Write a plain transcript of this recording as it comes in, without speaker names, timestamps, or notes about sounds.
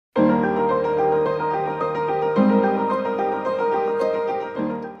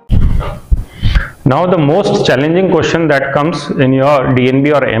Now the most challenging question that comes in your DNB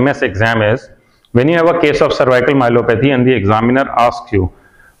or MS exam is when you have a case of cervical myelopathy and the examiner asks you,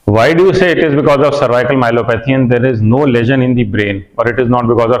 why do you say it is because of cervical myelopathy and there is no lesion in the brain, or it is not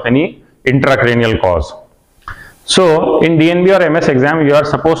because of any intracranial cause? So in DNB or MS exam, you are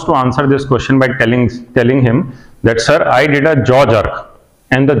supposed to answer this question by telling him that, sir, I did a jaw jerk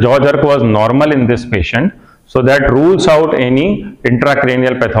and the jaw jerk was normal in this patient. So that rules out any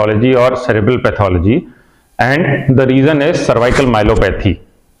intracranial pathology or cerebral pathology, and the reason is cervical myelopathy.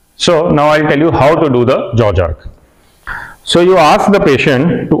 So now I'll tell you how to do the jaw jerk. So you ask the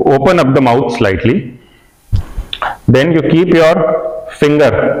patient to open up the mouth slightly, then you keep your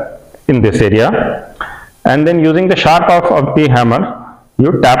finger in this area, and then using the sharp of the hammer,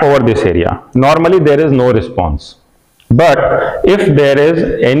 you tap over this area. Normally there is no response. But if there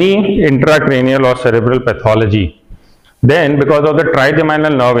is any intracranial or cerebral pathology, then because of the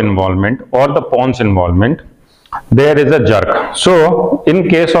trigeminal nerve involvement or the pons involvement, there is a jerk. So in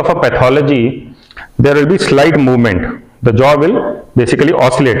case of a pathology, there will be slight movement. The jaw will basically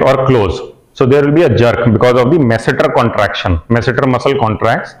oscillate or close. So there will be a jerk because of the masseter contraction. Masseter muscle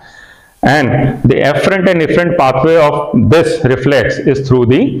contracts, and the afferent and efferent pathway of this reflex is through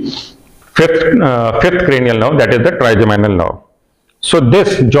the fifth cranial nerve, that is the trigeminal nerve. So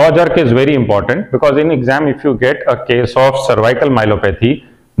this jaw jerk is very important because in exam, if you get a case of cervical myelopathy,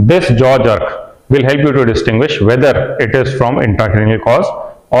 this jaw jerk will help you to distinguish whether it is from intracranial cause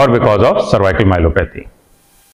or because of cervical myelopathy.